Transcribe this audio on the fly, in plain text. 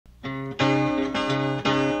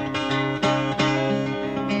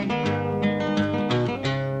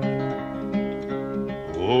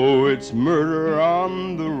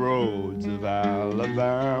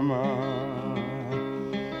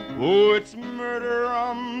murder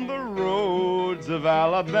on the roads of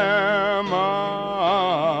Alabama.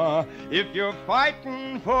 If you're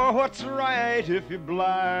fighting for what's right, if you're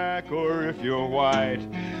black or if you're white,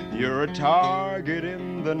 you're a target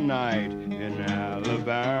in the night in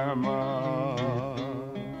Alabama.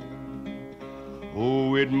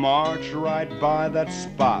 Oh, we'd march right by that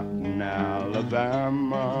spot in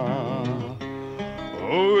Alabama.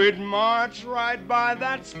 Oh, we'd march right by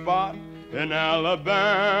that spot in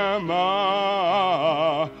Alabama.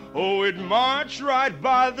 Oh, we'd march right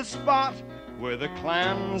by the spot where the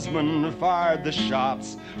Klansman fired the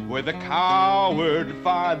shots, where the coward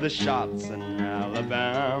fired the shots in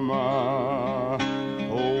Alabama.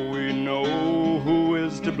 Oh, we know who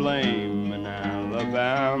is to blame in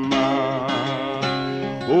Alabama.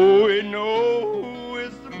 Oh, we know who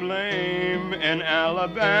is to blame in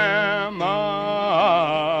Alabama.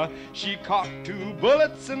 She caught 2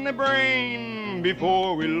 bullets in the brain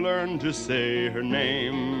before we learned to say her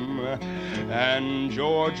name. And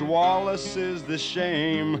George Wallace is the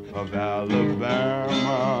shame of Alabama.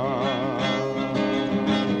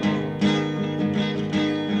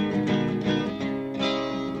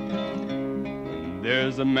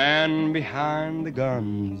 There's a man behind the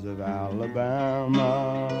guns of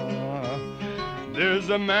Alabama. There's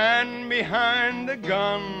a man behind the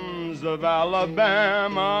guns of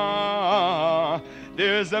Alabama.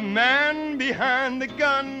 There's a man behind the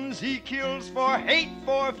guns. He kills for hate,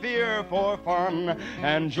 for fear, for fun.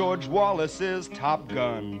 And George Wallace is Top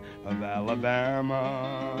Gun of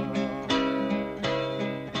Alabama.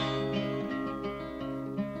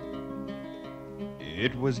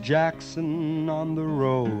 It was Jackson on the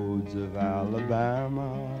roads of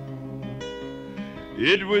Alabama.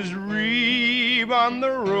 It was Reeb on the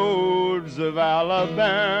roads of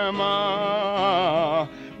Alabama.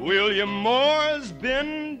 William Moore's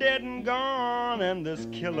been dead and gone, and this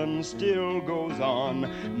killing still goes on.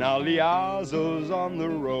 Now Liazzo's on the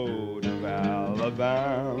road of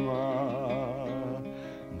Alabama.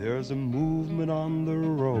 There's a movement on the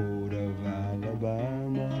road of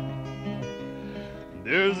Alabama.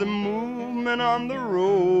 There's a movement on the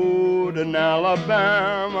road in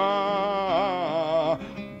Alabama.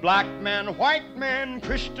 Black man, white man,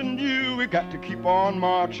 Christian Jew, we got to keep on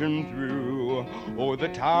marching through. Oh, the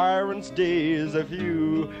tyrant's days are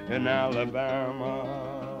few in Alabama.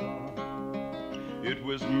 It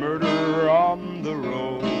was murder on the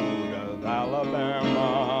road of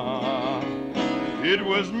Alabama. It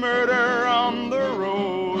was murder on the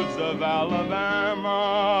roads of Alabama.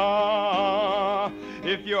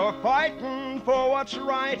 If you're fighting for what's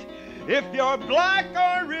right, if you're black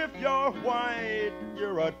or if you're white,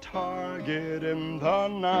 you're a target in the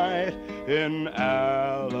night in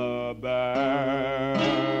Alabama.